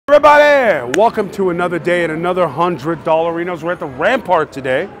Everybody, welcome to another day and another $100 Renos. We're at the Rampart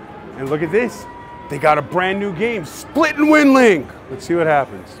today, and look at this. They got a brand new game, Split and Win Link. Let's see what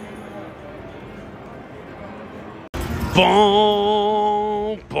happens.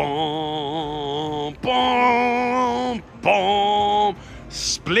 Boom, boom, boom, boom.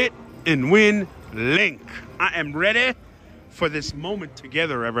 Split and Win Link. I am ready for this moment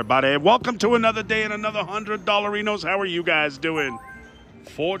together, everybody. Welcome to another day and another $100 Renos. How are you guys doing?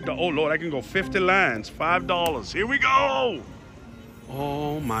 Oh Lord, I can go 50 lines, $5. Here we go.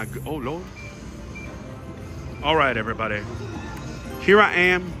 Oh my God, oh Lord. All right, everybody. Here I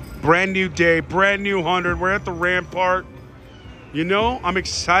am, brand new day, brand new 100. We're at the Rampart. You know, I'm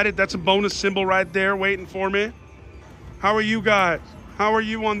excited. That's a bonus symbol right there waiting for me. How are you guys? How are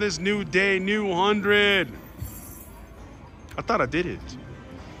you on this new day, new 100? I thought I did it.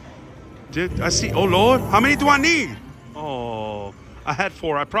 Did I see? Oh Lord, how many do I need? Oh, I had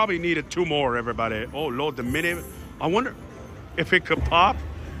 4. I probably needed 2 more, everybody. Oh Lord, the minute. I wonder if it could pop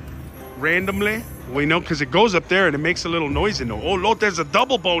randomly. We know because it goes up there and it makes a little noise. Oh Lord, there's a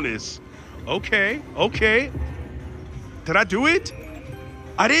double bonus. Okay, okay. Did I do it?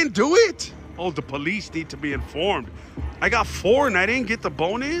 I didn't do it. Oh, the police need to be informed. I got 4 and I didn't get the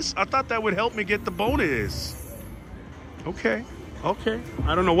bonus. I thought that would help me get the bonus. Okay, okay.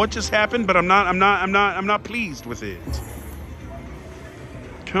 I don't know what just happened, but I'm not pleased with it.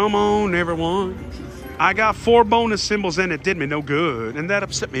 Come on, everyone. I got 4 bonus symbols and it did me no good, and that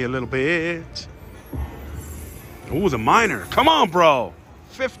upset me a little bit. Ooh, the miner. Come on, bro.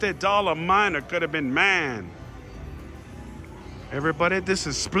 $50 miner could have been mine. Everybody, this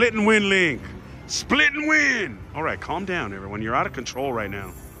is Split and Win Link. Split and win. All right, calm down, everyone. You're out of control right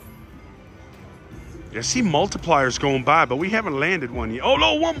now. I see multipliers going by, but we haven't landed one yet. Oh,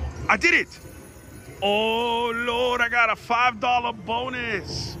 no, one. I did it. Oh, Lord, I got a $5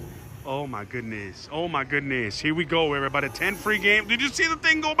 bonus. Oh, my goodness. Oh, my goodness. Here we go, everybody. 10 free games. Did you see the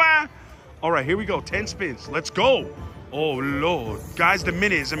thing go by? All right, here we go. 10 spins. Let's go. Oh, Lord. Guys, the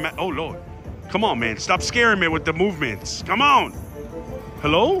minutes. Oh, Lord. Come on, man. Stop scaring me with the movements. Come on.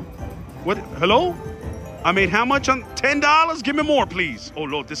 Hello? What? Hello? I made how much on $10? Give me more, please. Oh,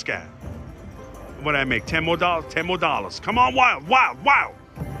 Lord, this guy. What did I make? $10 more. $10 more. Come on, wild, wild, wild.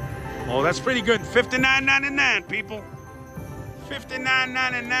 Oh, that's pretty good. $59.99, people.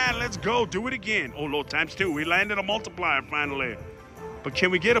 $59.99. Let's go. Do it again. Oh, Lord, times 2. We landed a multiplier finally. But can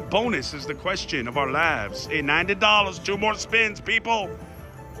we get a bonus is the question of our lives. Hey, $90. 2 more spins, people.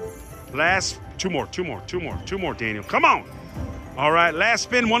 Last 2 more, Daniel. Come on. All right, last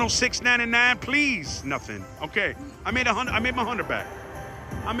spin, $106.99, please. Nothing. Okay, I made 100. I made my 100 back.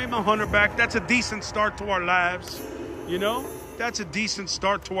 I made my 100 back. That's a decent start to our lives. You know, that's a decent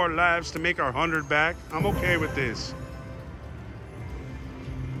start to our lives to make our 100 back. I'm okay with this.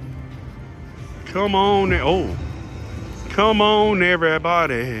 Come on. Oh, come on,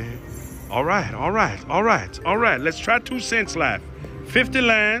 everybody. All right, all right, all right, all right. Let's try 2 cents left. 50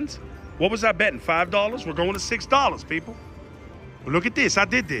 lands. What was I betting? $5? We're going to $6, people. Look at this. I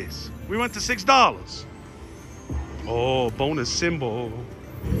did this. We went to $6. Oh, bonus symbol.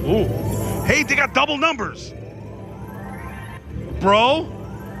 Ooh. Hey, they got double numbers. Bro.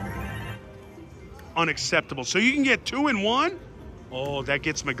 Unacceptable. So you can get 2 in 1? Oh, that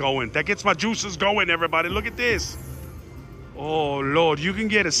gets me going. That gets my juices going, everybody. Look at this. Oh, Lord. You can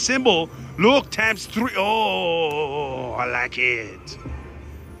get a symbol. Look, times 3. Oh, I like it.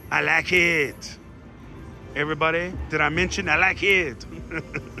 I like it. Everybody, did I mention I like it?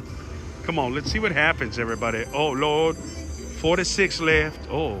 Come on, let's see what happens, everybody. Oh, Lord. 46 left.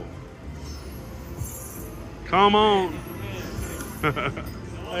 Oh. Come on.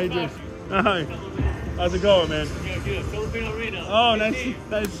 Hey, hi. How's it going, man? Oh, nice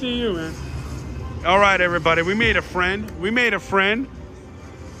to see you, man. All right, everybody. We made a friend. We made a friend.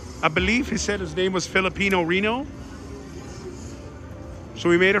 I believe he said his name was Filipino Reno. So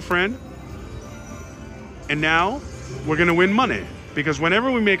we made a friend. And now we're going to win money. Because whenever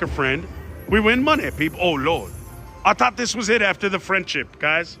we make a friend, we win money, people. Oh, Lord. I thought this was it after the friendship,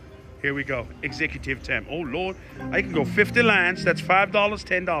 guys. Here we go. Executive temp. Oh, Lord. I can go 50 lines. That's $5,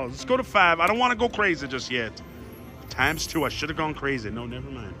 $10. Let's go to 5. I don't want to go crazy just yet. Times 2. I should have gone crazy. No,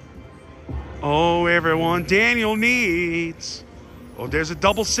 never mind. Oh, everyone. Daniel needs. Oh, there's a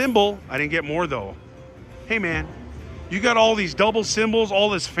double symbol. I didn't get more, though. Hey, man. You got all these double symbols, all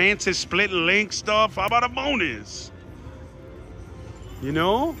this fancy split and link stuff. How about a bonus? You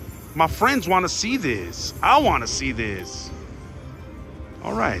know, my friends want to see this. I want to see this.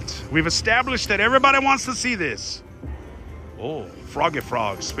 All right. We've established that everybody wants to see this. Oh, Froggy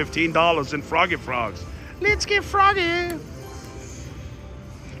Frogs. $15 in Froggy Frogs. Let's get froggy.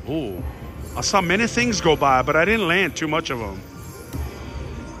 Ooh, I saw many things go by, but I didn't land too much of them.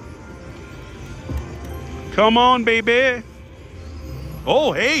 Come on, baby.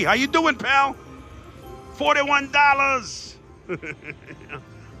 Oh, hey, how you doing, pal? $41.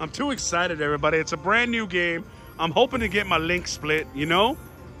 I'm too excited, everybody. It's a brand new game. I'm hoping to get my link split, you know?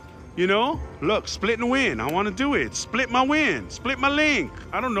 You know? Look, split and win. I want to do it. Split my win. Split my link.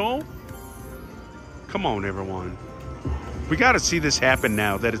 I don't know. Come on, everyone. We got to see this happen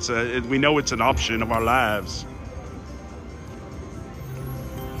now that we know it's an option of our lives.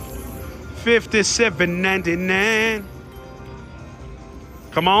 $57.99.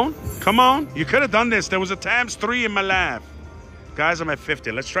 Come on. Come on. You could have done this. There was a ×3 in my life. Guys, I'm at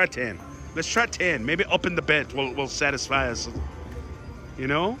 50. Let's try 10. Let's try 10. Maybe up in the bet will satisfy us. You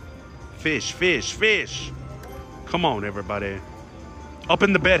know? Fish, fish, fish. Come on, everybody. Up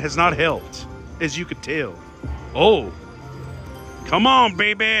in the bet has not helped, as you could tell. Oh. Come on,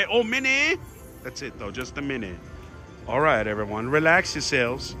 baby. Oh, mini. That's it, though. Just a minute. All right, everyone. Relax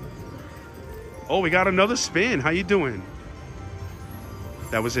yourselves. Oh, we got another spin. How you doing?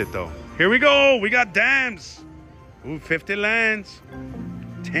 That was it, though. Here we go. We got dimes. Ooh, 50 lands.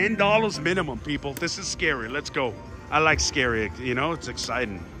 $10 minimum, people. This is scary. Let's go. I like scary. You know, it's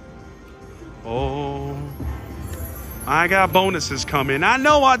exciting. Oh. I got bonuses coming. I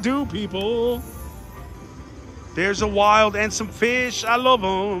know I do, people. There's a wild and some fish. I love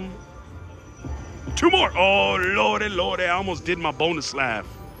them. 2 more. Oh, lordy, lordy. I almost did my bonus laugh.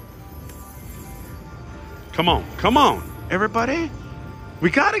 Come on. Come on, everybody. We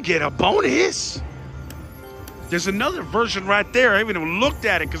got to get a bonus. There's another version right there. I haven't even looked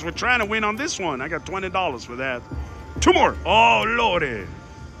at it because we're trying to win on this one. I got $20 for that. 2 more. Oh, lordy.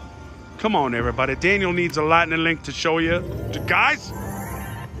 Come on, everybody. Daniel needs a lightning link to show you. Guys.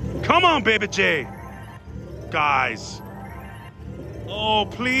 Come on, baby J. Guys. Oh,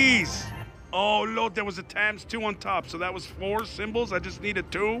 please. Oh, Lord, there was a ×2 on top. So that was 4 symbols. I just needed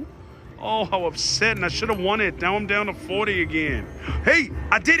 2. Oh, how upsetting. I should have won it. Now I'm down to 40 again. Hey,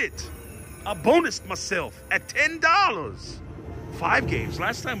 I did it. I bonused myself at $10. 5 games.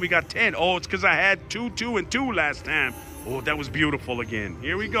 Last time we got 10. Oh, it's because I had 2, 2, and 2 last time. Oh, that was beautiful again.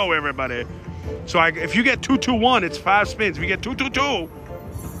 Here we go, everybody. So if you get 2, 2, 1, it's 5 spins. If you get 2, 2, 2,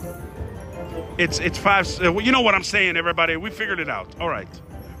 it's 5. You know what I'm saying, everybody. We figured it out. All right.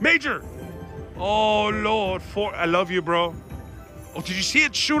 Major. Oh, Lord. 4. I love you, bro. Oh, did you see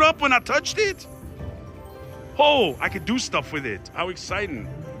it shoot up when I touched it? Oh, I could do stuff with it. How exciting.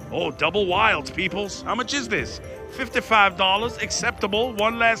 Oh, double wilds, peoples. How much is this? $55. Acceptable.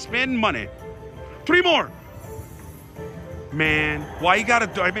 1 last spin. Money. 3 more. Man, why you gotta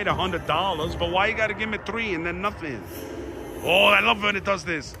do? I made $100, but why you gotta give me 3 and then nothing? Oh, I love when it does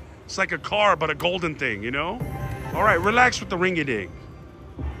this. It's like a car, but a golden thing, you know? All right, relax with the ringy-ding.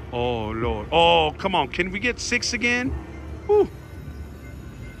 Oh, Lord. Oh, come on. Can we get 6 again? Whew.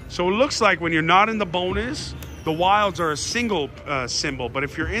 So it looks like when you're not in the bonus, the wilds are a single symbol, but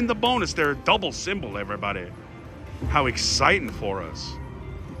if you're in the bonus, they're a double symbol, everybody. How exciting for us.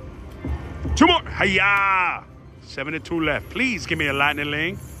 2 more. Hiya! 72 left. Please give me a lightning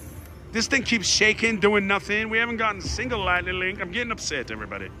link. This thing keeps shaking, doing nothing. We haven't gotten a single lightning link. I'm getting upset,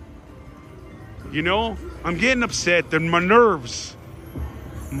 everybody. You know, I'm getting upset. My nerves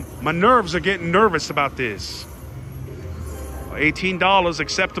are getting nervous about this. $18.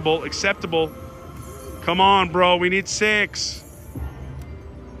 Acceptable. Acceptable. Come on, bro. We need 6.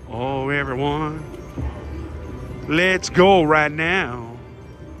 Oh, everyone. Let's go right now.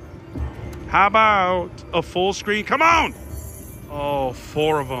 How about a full screen? Come on. Oh,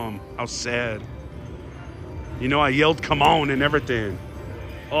 4 of them. How sad. You know, I yelled come on and everything.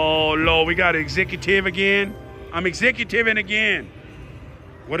 Oh, Lord. We got executive again. I'm executiving again.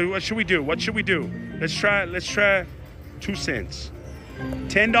 What should we do? What should we do? Let's try 2 cents.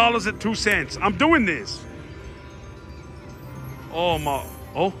 $10 at 2 cents. I'm doing this. Oh, my.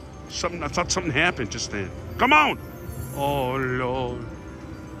 Oh, something. I thought something happened just then. Come on. Oh, Lord.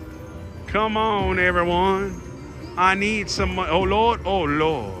 Come on, everyone. I need some money. Oh, Lord. Oh,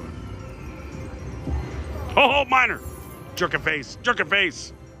 Lord. Oh, minor. Jerking face. Jerking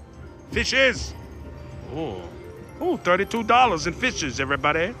face. Fishes. Oh. Oh, $32 in fishes,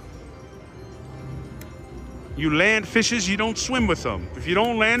 everybody. You land fishes, you don't swim with them. If you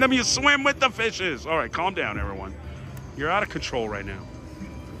don't land them, you swim with the fishes. All right, calm down, everyone. You're out of control right now.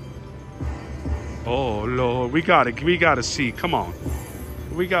 Oh, Lord. We gotta see. Come on.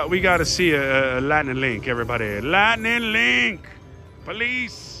 We gotta see a lightning link, everybody. Lightning link.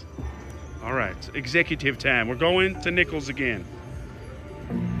 Police. All right, executive time. We're going to nickels again.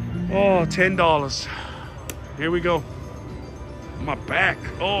 Oh, $10. Here we go. My back.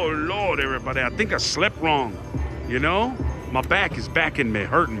 Oh, Lord, everybody. I think I slept wrong. You know? My back is backing me,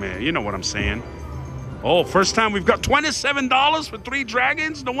 hurting me. You know what I'm saying. Oh, first time we've got $27 for 3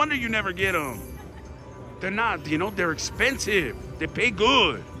 dragons? No wonder you never get them. They're not, you know, they're expensive. They pay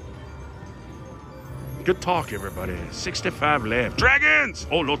good. Good talk, everybody. 65 left. Dragons!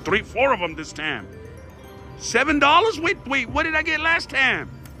 Oh, no, 4 of them this time. $7? Wait, what did I get last time?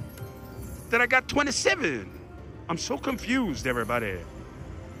 That I got 27. I'm so confused, everybody.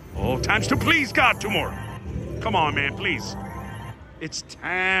 Oh, times 2, please, God, 2 more. Come on, man, please. It's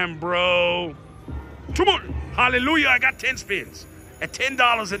time, bro. 2 more. Hallelujah, I got 10 spins. At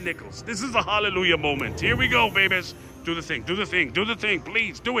 $10 at nickels. This is a hallelujah moment. Here we go, babies. Do the thing, do the thing, do the thing.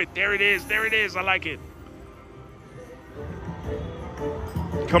 Please, do it. There it is, there it is. I like it.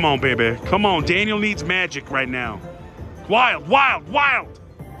 Come on, baby. Come on. Daniel needs magic right now. Wild, wild, wild.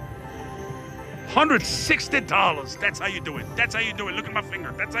 $160. That's how you do it. That's how you do it. Look at my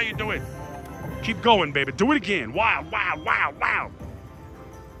finger. That's how you do it. Keep going, baby. Do it again. Wild, wild, wild, wild.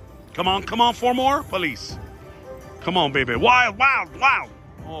 Come on, 4 more. Police. Come on, baby. Wild, wild, wild.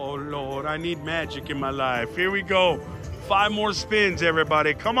 Oh, Lord, I need magic in my life. Here we go. 5 more spins,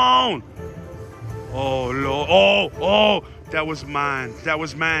 everybody. Come on. Oh, Lord. Oh, that was mine. That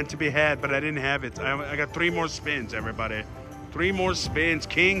was mine to be had, but I didn't have it. I got 3 more spins, everybody. 3 more spins.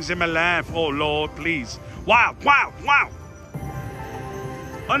 Kings in my life. Oh, Lord, please. Wild, wild, wild.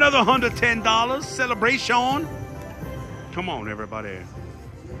 Another $110. Celebration. Come on, everybody.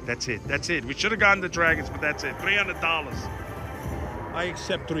 That's it. That's it. We should have gotten the dragons, but that's it. $300. I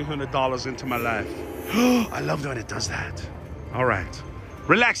accept $300 into my life. I love when it does that. All right.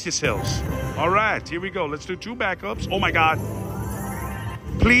 Relax yourselves. All right. Here we go. Let's do 2 backups. Oh, my God.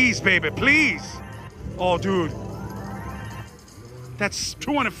 Please, baby. Please. Oh, dude. That's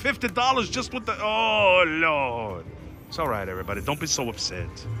 $250 just with the... Oh, Lord. It's all right, everybody. Don't be so upset.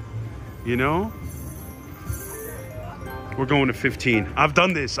 You know? We're going to 15. I've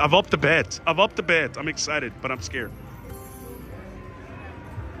done this. I've upped the bet. I'm excited, but I'm scared.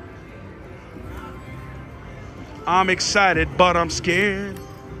 I'm excited, but I'm scared.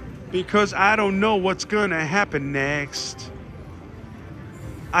 Because I don't know what's going to happen next.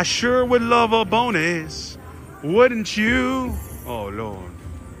 I sure would love a bonus. Wouldn't you? Oh, Lord.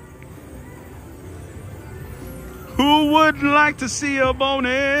 Who would like to see a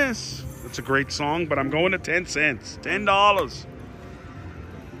bonus? It's a great song, but I'm going to 10 cents. $10.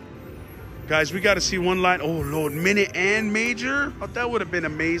 Guys, we got to see one line. Oh, Lord, mini and major? Oh, that would have been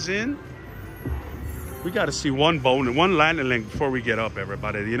amazing. We got to see one bonus, one lightning link before we get up,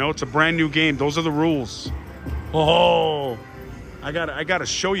 everybody. You know, it's a brand new game. Those are the rules. Oh, I gotta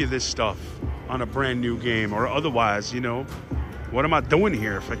show you this stuff on a brand new game, or otherwise, you know, what am I doing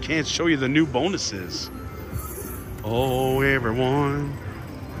here if I can't show you the new bonuses? Oh, everyone.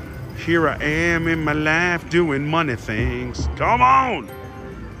 Here I am in my life doing money things. Come on.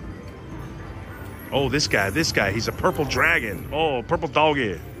 Oh, this guy, he's a purple dragon. Oh, purple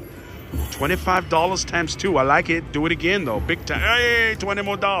doggy. $25 times 2. I like it. Do it again, though. Big time. Hey, $20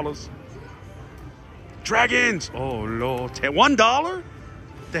 more. Dragons. Oh, Lord. $1?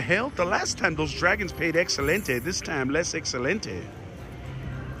 The hell? The last time those dragons paid excelente. This time, less excelente.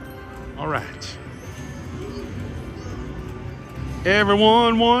 All right.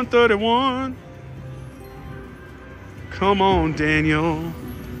 Everyone, 131. Come on, Daniel.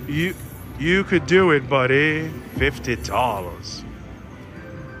 You could do it, buddy. $50.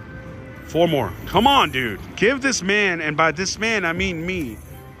 4 more. Come on, dude. Give this man, and by this man, I mean me,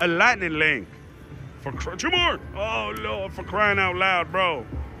 a lightning link. For 2 more. Oh, Lord, for crying out loud, bro.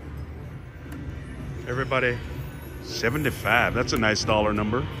 Everybody, 75. That's a nice dollar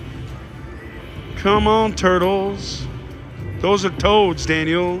number. Come on, turtles. Those are toads,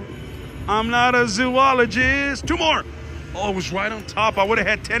 Daniel. I'm not a zoologist. 2 more. Oh, it was right on top. I would have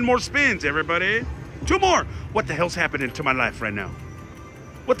had 10 more spins, everybody. 2 more. What the hell's happening to my life right now?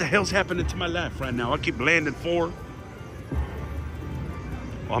 What the hell's happening to my life right now? I keep landing 4.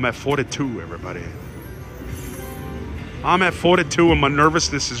 Oh, I'm at 42, everybody. I'm at 42 and my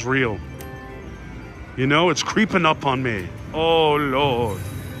nervousness is real. You know, it's creeping up on me. Oh, Lord.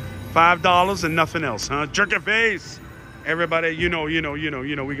 $5 and nothing else, huh? Jerk your face. Everybody, you know,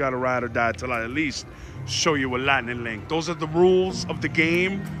 we got to ride or die till I at least show you a lightning link. Those are the rules of the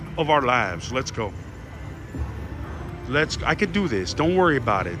game of our lives. Let's go. I could do this. Don't worry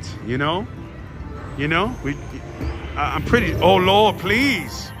about it. You know? I'm pretty. Oh, Lord,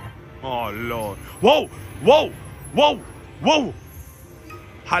 please. Oh, Lord. Whoa.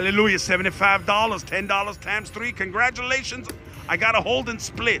 Hallelujah. $75. $10 times 3. Congratulations. I got a hold and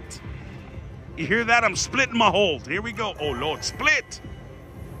split. You hear that? I'm splitting my hold. Here we go. Oh, Lord. Split.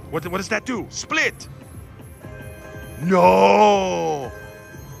 What does that do? Split. No.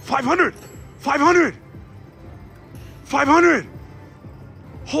 500. 500. 500.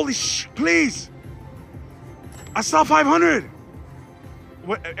 Holy please. I saw 500.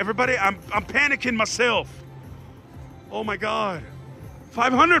 What, everybody, I'm panicking myself. Oh my God.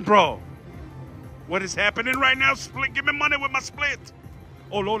 500, bro. What is happening right now? Split. Give me money with my split.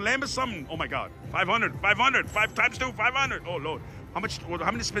 Oh Lord, land me something. Oh my God. 500. 500. 5 times 2, 500. Oh Lord. How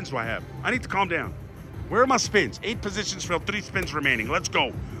many spins do I have? I need to calm down. Where are my spins? 8 positions filled, 3 spins remaining. Let's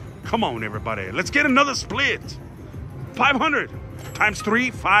go. Come on, everybody. Let's get another split. 500 times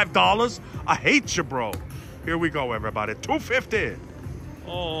 3, $5. I hate you, bro. Here we go, everybody. 250.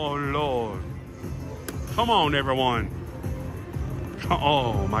 Oh, Lord. Come on, everyone.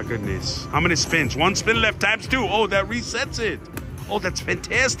 Oh, my goodness. How many spins? 1 spin left times 2. Oh, that resets it. Oh, that's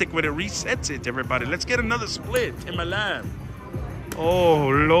fantastic when it resets it, everybody. Let's get another split in my life. Oh,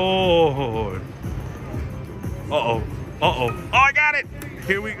 Lord. Uh-oh. Uh-oh. Oh, I got it.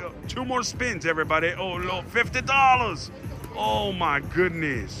 Here we go. 2 more spins, everybody. Oh, Lord. $50. Oh, my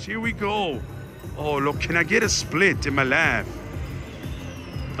goodness. Here we go. Oh, look. Can I get a split in my life?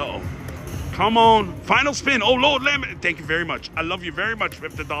 Uh-oh. Come on. Final spin. Oh, Lord. Thank you very much. I love you very much.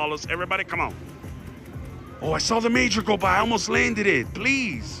 $50. Everybody, come on. Oh, I saw the major go by. I almost landed it.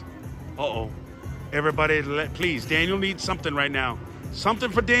 Please. Uh-oh. Everybody, please. Daniel needs something right now.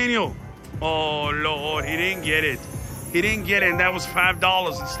 Something for Daniel. Oh, Lord. He didn't get it. He didn't get it, and that was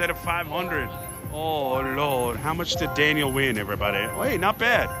 $5 instead of 500. Oh, Lord. How much did Daniel win, everybody? Oh, hey, not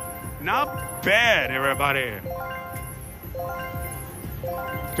bad. Not bad, everybody.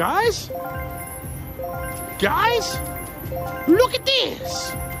 Guys? Guys? Look at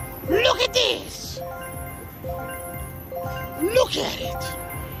this. Look at this. Look at it.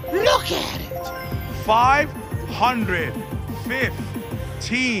 Look at it.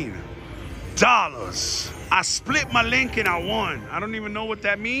 $515. I split my link and I won. I don't even know what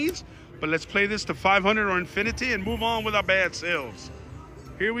that means, but let's play this to 500 or infinity and move on with our bad selves.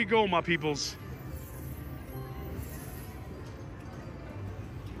 Here we go, my peoples.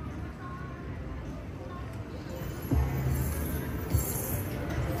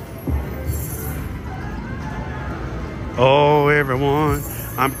 Oh, everyone.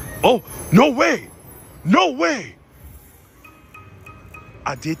 Oh, no way. No way.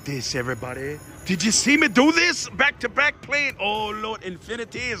 I did this, everybody. Did you see me do this? Back-to-back playing. Oh, Lord.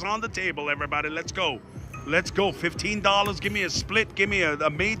 Infinity is on the table, everybody. Let's go. Let's go. $15. Give me a split. Give me a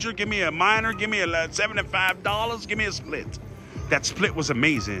major. Give me a minor. Give me a $75. Give me a split. That split was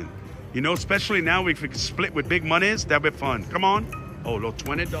amazing. You know, especially now if we could split with big monies, that'd be fun. Come on. Oh, Lord.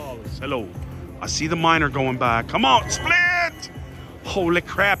 $20. Hello. I see the minor going by. Come on. Split. Holy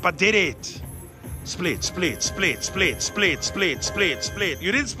crap. I did it. Split, split, split, split, split, split, split, split.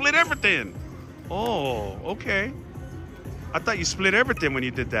 You didn't split everything. Oh, okay. I thought you split everything when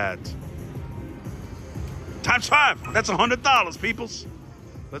you did that. Times 5. That's $100, peoples.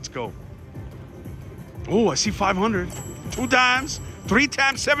 Let's go. Oh, I see 500. 2 times. 3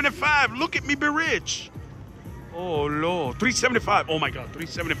 times 75. Look at me be rich. Oh, Lord. 375. Oh, my God.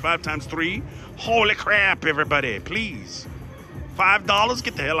 375 times 3. Holy crap, everybody. Please. $5.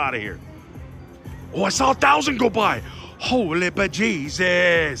 Get the hell out of here. Oh, I saw 1,000 go by. Holy but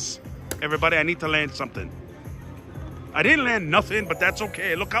Jesus. Everybody, I need to land something. I didn't land nothing, but that's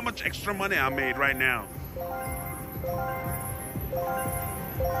okay. Look how much extra money I made right now.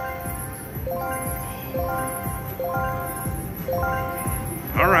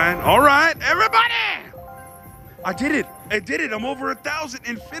 All right, everybody. I did it. I did it. I'm over 1,000.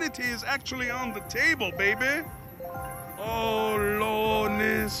 Infinity is actually on the table, baby. Oh,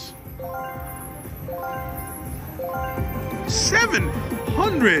 Lordness.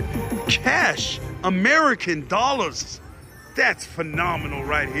 700 cash American dollars. That's phenomenal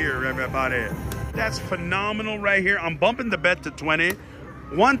right here, everybody. That's phenomenal right here. I'm bumping the bet to 20.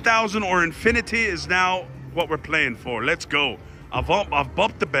 1,000 or infinity is now what we're playing for. Let's go. I've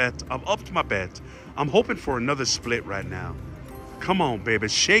bumped the bet. I've upped my bet. I'm hoping for another split right now. Come on, baby.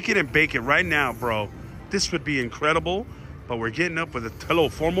 Shake it and bake it right now, bro. This would be incredible. But we're getting up with a... Hello,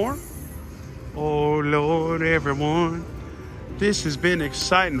 4 more? Oh, Lord, everyone. This has been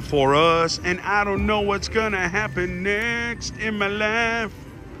exciting for us, and I don't know what's going to happen next in my life.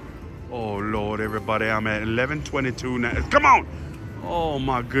 Oh, Lord, everybody, I'm at 11:22 now. Come on. Oh,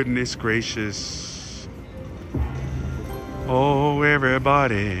 my goodness gracious. Oh,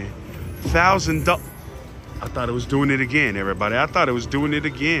 everybody. $1,000. I thought it was doing it again, everybody. I thought it was doing it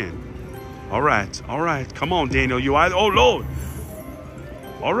again. All right. Come on, Daniel. You either... Oh, Lord.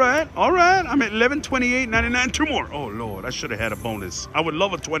 All right, all right. I'm at 1128.99. Two more. Oh Lord, I should have had a bonus. I would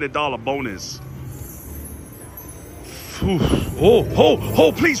love a $20 bonus. Whew.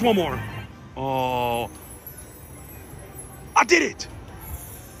 Oh, please, one more. Oh, I did it.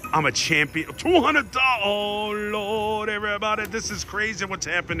 I'm a champion. $200. Oh Lord, everybody, this is crazy what's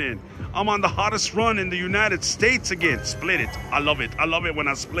happening. I'm on the hottest run in the United States again. Split it. I love it. I love it when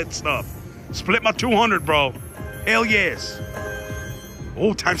I split stuff. Split my 200, bro. Hell yes.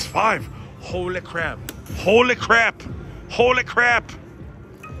 Oh, times 5. Holy crap. Holy crap. Holy crap.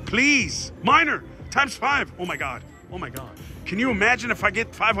 Please. Minor. Times 5. Oh my God. Oh my God. Can you imagine if I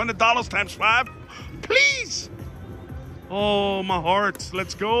get $500 times 5? Please. Oh, my heart.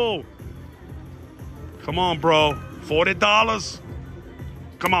 Let's go. Come on, bro. $40.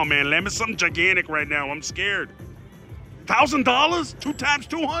 Come on, man. Let me something gigantic right now. I'm scared. $1,000? 2 times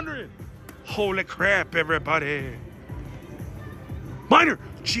 200. Holy crap, everybody. Minor.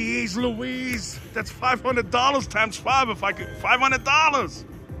 Jeez Louise. That's $500 times 5 if I could. $500.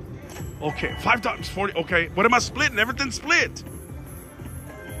 Okay, $5 40. Okay, what am I splitting? Everything's split.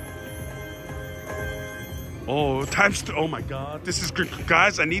 Oh, times 2. Oh my God, this is good,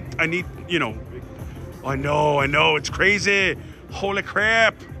 guys. I need. You know. I know. It's crazy. Holy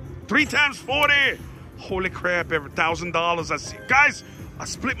crap. 3 times 40. Holy crap. Every $1,000. I see, guys. I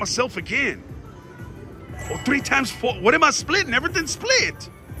split myself again. Oh, 3 times 4. What am I splitting? Everything's split.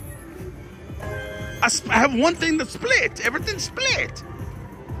 I have one thing to split. Everything's split.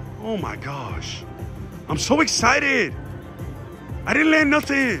 Oh my gosh. I'm so excited. I didn't land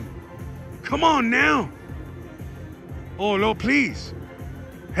nothing. Come on now. Oh, Lord, please.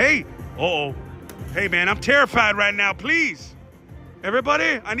 Hey. Uh-oh. Hey, man, I'm terrified right now. Please.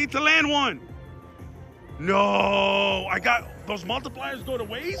 Everybody, I need to land one. No. I got... Those multipliers go to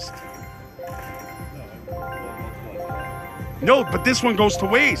waste? No, but this one goes to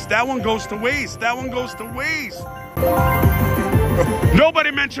waste. That one goes to waste. That one goes to waste.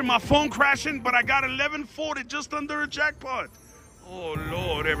 Nobody mentioned my phone crashing, but I got 1140 just under a jackpot. Oh,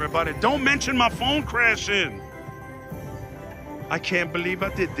 Lord, everybody. Don't mention my phone crashing. I can't believe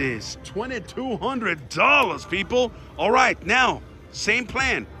I did this. $2,200, people. All right, now, same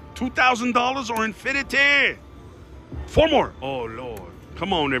plan. $2,000 or infinity. 4 more. Oh, Lord.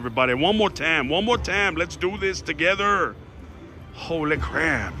 Come on, everybody. One more time. One more time. Let's do this together. Holy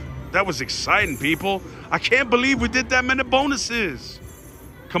crap. That was exciting, people. I can't believe we did that many bonuses.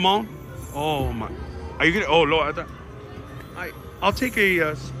 Come on. Oh, my. Are you going to? Oh, Lord. I'll take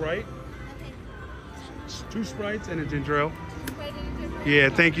a Sprite. 2 Sprites and a ginger ale. Yeah,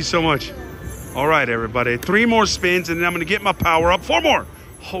 thank you so much. All right, everybody. 3 more spins, and then I'm going to get my power up. 4 more.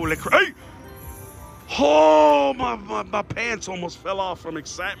 Holy crap. Hey! Oh, my pants almost fell off from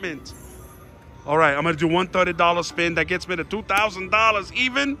excitement. All right, I'm going to do one $30 spin. That gets me to $2,000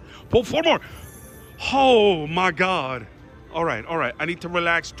 even. Pull 4 more. Oh, my God. All right. I need to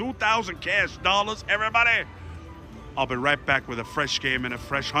relax. 2,000 cash dollars, everybody. I'll be right back with a fresh game and a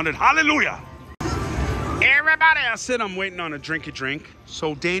fresh 100. Hallelujah. Everybody, I said I'm waiting on a drinky drink.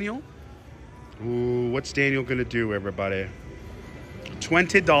 So, Daniel. Ooh, what's Daniel going to do, everybody?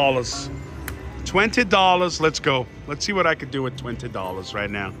 $20. $20. Let's go. Let's see what I could do with $20 right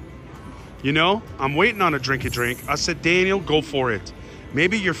now. You know, I'm waiting on a drinky drink. I said, Daniel, go for it.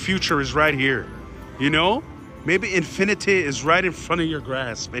 Maybe your future is right here. You know, maybe infinity is right in front of your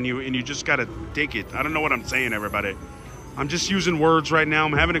grasp, and you just gotta take it. I don't know what I'm saying, everybody. I'm just using words right now.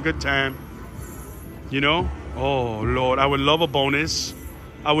 I'm having a good time. You know? Oh Lord, I would love a bonus.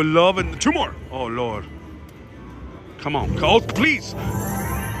 I would love 2 more. Oh Lord. Come on. Oh, please.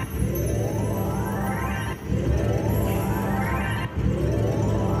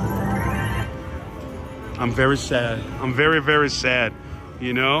 I'm very sad. I'm very, very sad.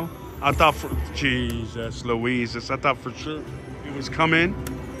 You know? I thought for... Jesus, Louise. I thought for sure it was coming.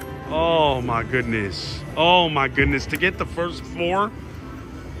 Oh, my goodness. Oh, my goodness. To get the first 4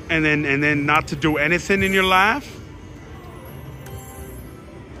 and then not to do anything in your life?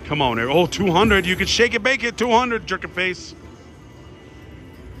 Come on. Oh, 200. You can shake it, bake it. 200, jerk your face.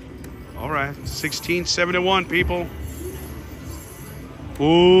 All right. 1671, people.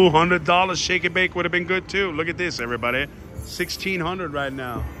 Ooh, $100 shake and bake would have been good too. Look at this, everybody. 1,600 right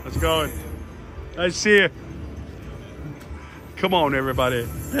now. Let's go. I see you. Come on, everybody.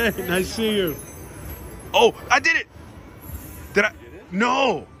 Hey, nice to see you. Oh, I did it. Did I?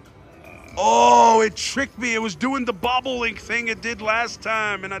 No. Oh, it tricked me. It was doing the bobolink thing it did last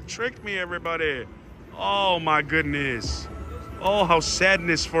time, and it tricked me, everybody. Oh, my goodness. Oh, how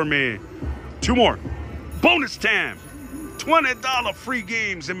sadness for me. 2 more. Bonus time. $20 free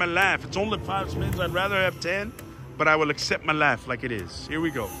games in my life. It's only 5 spins. I'd rather have 10, but I will accept my life like it is. Here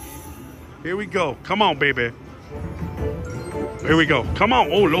we go. Here we go. Come on, baby. Here we go. Come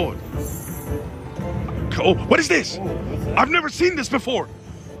on. Oh, Lord. Oh, what is this? I've never seen this before.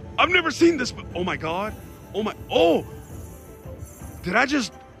 I've never seen this. Oh, my God. Oh, my. Oh. Did I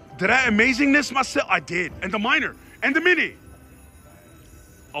amazing this myself? I did. And the minor. And the mini.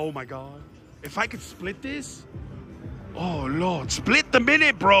 Oh, my God. If I could split this. Oh, Lord. Split the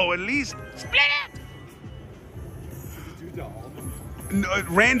mini, bro. At least. Split it. No,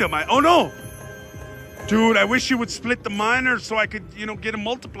 random. Oh, no. Dude, I wish you would split the minor so I could, you know, get a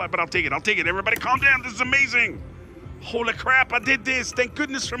multiply. But I'll take it. I'll take it. Everybody calm down. This is amazing. Holy crap. I did this. Thank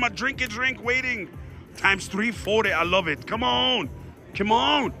goodness for my drink waiting. Times 340. I love it. Come on. Come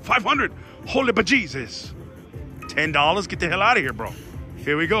on. 500. Holy bejesus. $10. Get the hell out of here, bro.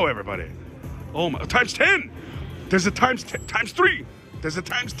 Here we go, everybody. Oh, my. Times 10. There's a times 3. There's a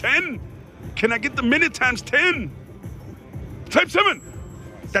times 10. Can I get the minute times 10? Times 7.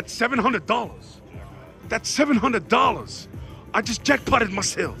 That's $700. That's $700. I just jackpotted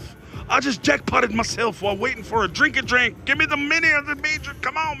myself. I just jackpotted myself while waiting for a drink. Give me the mini or the major.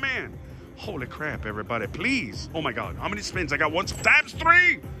 Come on, man. Holy crap, everybody. Please. Oh, my God. How many spins? I got one. Times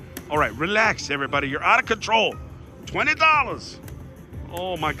 3. All right. Relax, everybody. You're out of control. $20.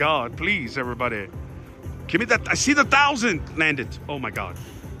 Oh, my God. Please, everybody. Give me that. I see the 1,000 landed. Oh, my God.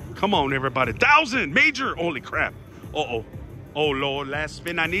 Come on, everybody. 1,000. Major. Holy crap. Uh-oh. Oh, Lord. Last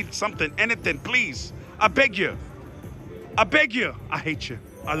spin. I need something. Anything, please. I beg you. I beg you. I hate you.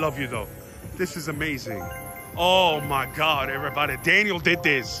 I love you, though. This is amazing. Oh, my God, everybody. Daniel did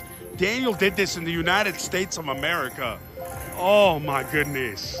this. Daniel did this in the United States of America. Oh, my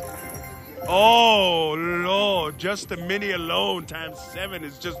goodness. Oh, Lord. Just the mini alone times 7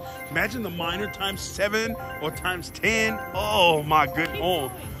 is just... Imagine the minor times 7 or times 10. Oh, my goodness.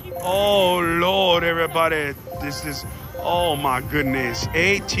 Oh, Lord, everybody. This is... Oh, my goodness.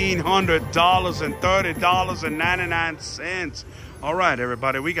 $1,800 and $30.99. All right,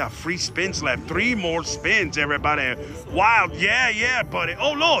 everybody. We got free spins left. 3 more spins, everybody. Wild. Yeah, buddy.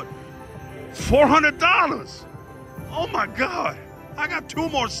 Oh, Lord. $400. Oh, my God. I got 2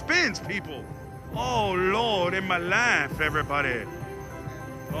 more spins, people. Oh, Lord, in my life, everybody.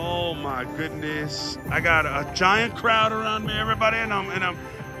 Oh, my goodness. I got a giant crowd around me, everybody, and I'm,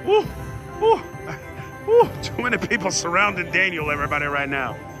 woo. Too many people surrounding Daniel, everybody, right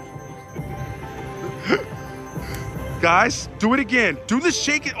now. Guys, do it again. Do the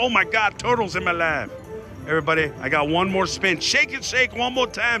shake it. Oh, my God, turtles in my lap. Everybody, I got 1 more spin. Shake it, shake one more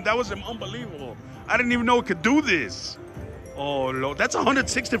time. That was unbelievable. I didn't even know it could do this. Oh, Lord. That's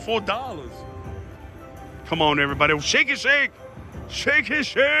 $164. Come on, everybody. Shake it, shake. Shake it,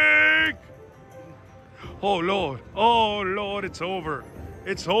 shake. Oh, Lord. Oh, Lord, it's over.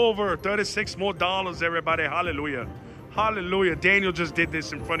 It's over. $36 more, everybody. Hallelujah. Hallelujah. Daniel just did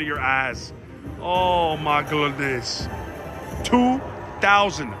this in front of your eyes. Oh, my goodness.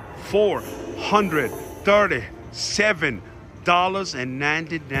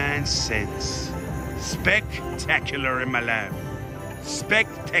 $2,437.99. Spectacular in my life.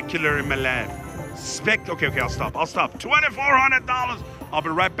 Spectacular in my life. Okay, I'll stop. $2,400. I'll be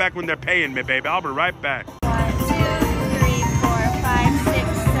right back when they're paying me, baby. I'll be right back. 1, 2, 3, 4, 5, 6,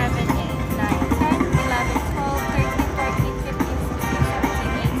 7, 8, 9, 10, 11, 12, 13, 14, 15, 16,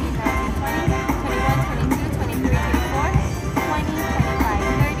 17, 18, 19, 20, 21, 22, 23, 24, 20,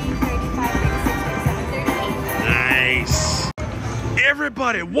 25, 30, 35, 36, 37, 38. Nice.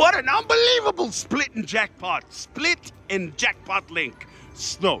 Everybody, what an unbelievable split and jackpot. Split and jackpot link.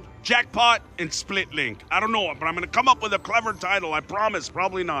 No, jackpot and split link. I don't know, but I'm going to come up with a clever title. I promise.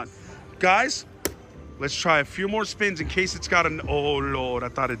 Probably not. Guys, let's try a few more spins in case it's got an... Oh, Lord. I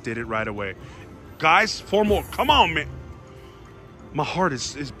thought it did it right away. Guys, 4 more. Come on, man. My heart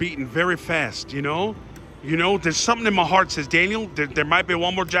is beating very fast, you know? You know, there's something in my heart that says, Daniel, there might be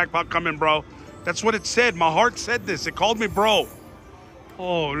 1 more jackpot coming, bro. That's what it said. My heart said this. It called me bro.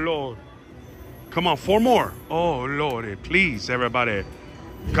 Oh, Lord. Come on, 4 more. Oh, Lord. Please, everybody.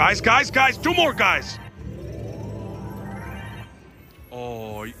 Guys. 2 more, guys.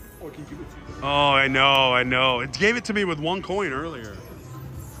 Oh, I know. It gave it to me with 1 coin earlier.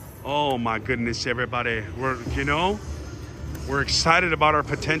 Oh, my goodness, everybody. We're excited about our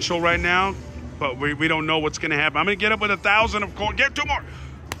potential right now, but we don't know what's going to happen. I'm going to get up with 1,000 of coin. Get 2 more.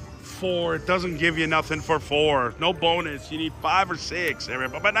 4. It doesn't give you nothing for 4. No bonus. You need 5 or 6,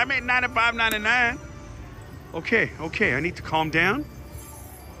 everybody. But I made $95.99. Okay. I need to calm down.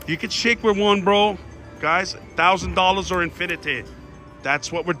 You can shake with 1, bro. Guys, $1,000 or infinity.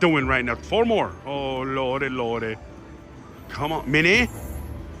 That's what we're doing right now. 4 more. Oh, Lordy. Come on. Minnie.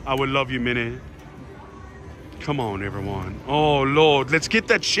 I would love you, Minnie. Come on, everyone. Oh, Lord. Let's get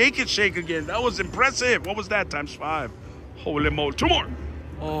that shake it shake again. That was impressive. What was that? Times 5. Holy moly. 2 more.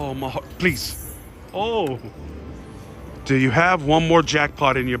 Oh, my heart. Please. Oh. Do you have one more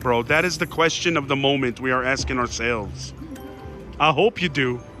jackpot in you, bro? That is the question of the moment we are asking ourselves. I hope you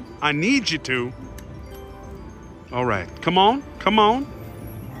do. I need you to. All right. Come on. Come on.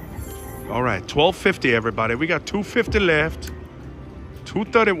 All right. $12.50, everybody. We got $2.50 left.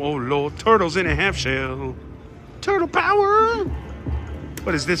 $2.30. Oh, Lord. Turtles in a half shell. Turtle power.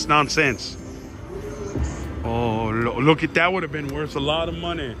 What is this nonsense? Oh, look at that. Would have been worth a lot of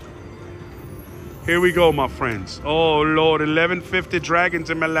money. Here we go, my friends. Oh, Lord. $11.50 dragons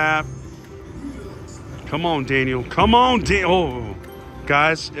in my lap. Come on, Daniel. Come on, Daniel. Oh,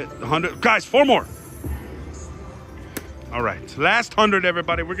 guys. 100. Guys, 4 more. All right. Last 100,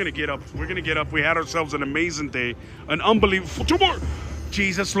 everybody. We're going to get up. We're going to get up. We had ourselves an amazing day. An unbelievable. 2 more.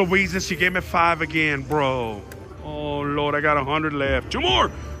 Jesus, Louises, you gave me 5 again, bro. Oh, Lord, I got 100 left. 2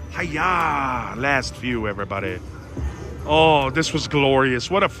 more. Hiya. Last few, everybody. Oh, this was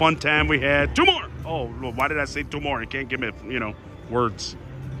glorious. What a fun time we had. 2 more. Oh, Lord, why did I say 2 more? You can't give me, words.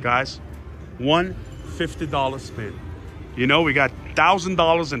 Guys, one $50 spin. We got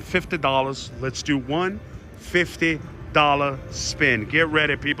 $1,000 and $50. Let's do one $50 spin. Get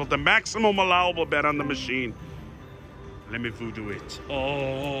ready, people. The maximum allowable bet on the machine. Let me voodoo it.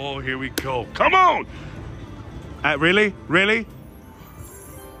 Oh, here we go. Come on. Really? Really?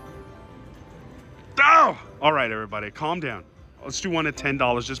 Oh! All right, everybody, calm down. Let's do one at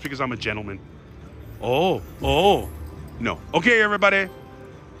 $10 just because I'm a gentleman. Oh, no. Okay, everybody,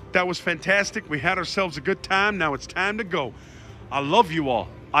 that was fantastic. We had ourselves a good time. Now it's time to go. I love you all.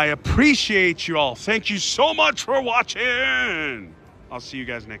 I appreciate you all. Thank you so much for watching. I'll see you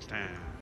guys next time.